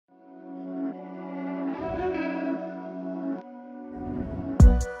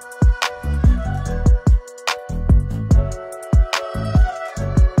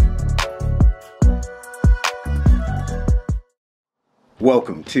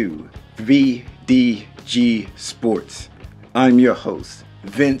Welcome to VDG Sports. I'm your host,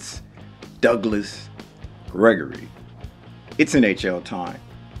 Vince Douglas Gregory. It's NHL time.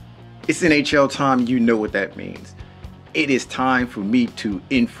 It's NHL time, you know what that means. It is time for me to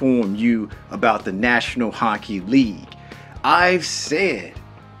inform you about the National Hockey League. I've said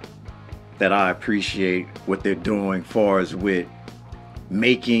that I appreciate what they're doing as far as with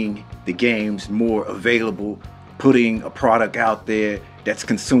making the games more available, putting a product out there that's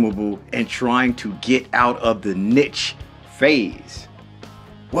consumable, and trying to get out of the niche phase.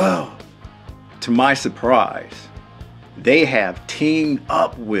 Well, to my surprise, they have teamed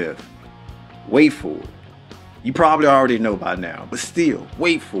up with, wait for it, you probably already know by now, but still,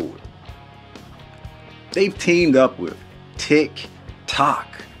 wait for it. They've teamed up with TikTok.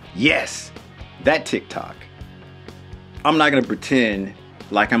 Yes, that TikTok. I'm not gonna pretend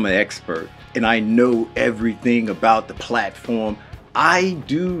like I'm an expert and I know everything about the platform. I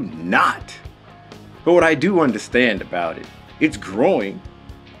do not. But what I do understand about it, it's growing.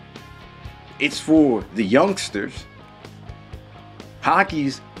 It's for the youngsters.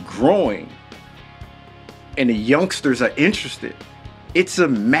 Hockey's growing and the youngsters are interested. It's a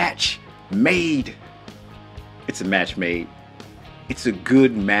match made. It's a match made. It's a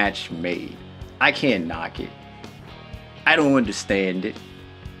good match made. I can't knock it. I don't understand it.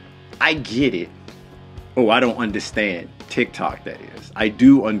 I get it. Oh, I don't understand TikTok, that is. I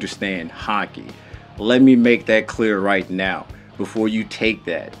do understand hockey. Let me make that clear right now before you take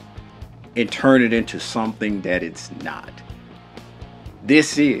that and turn it into something that it's not.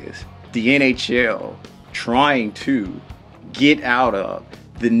 This is the NHL trying to get out of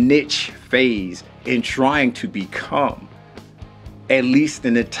the niche phase and trying to become at least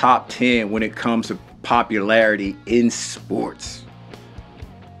in the top 10 when it comes to popularity in sports.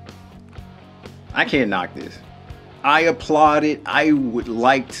 I can't knock this. I applaud it. I would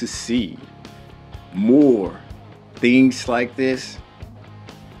like to see more things like this.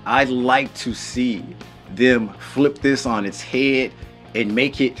 I'd like to see them flip this on its head and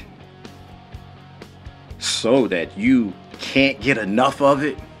make it so that you can't get enough of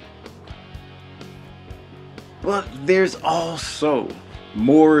it. But there's also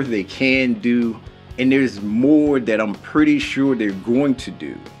more they can do, and there's more that I'm pretty sure they're going to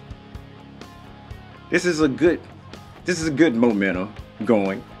do. This is a good momentum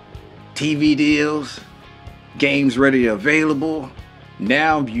going. TV deals, games ready available.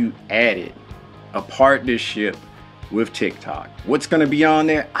 Now you added a partnership with TikTok. What's gonna be on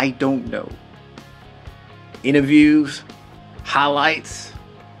there? I don't know. Interviews, highlights.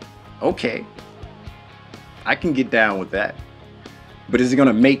 Okay, I can get down with that. But is it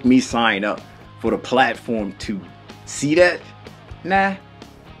gonna make me sign up for the platform to see that? Nah.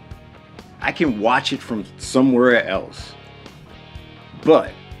 I can watch it from somewhere else.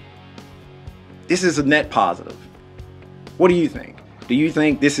 But this is a net positive. What do you think? Do you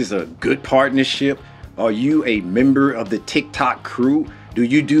think this is a good partnership? Are you a member of the TikTok crew? Do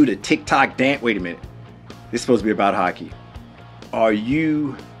you do the TikTok dance? Wait a minute. This is supposed to be about hockey. Are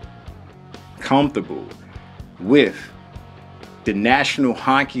you comfortable with the National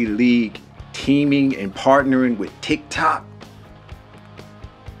Hockey League teaming and partnering with TikTok?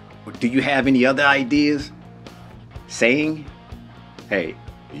 Or do you have any other ideas? Saying, hey,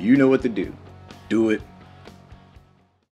 you know what to do. Do it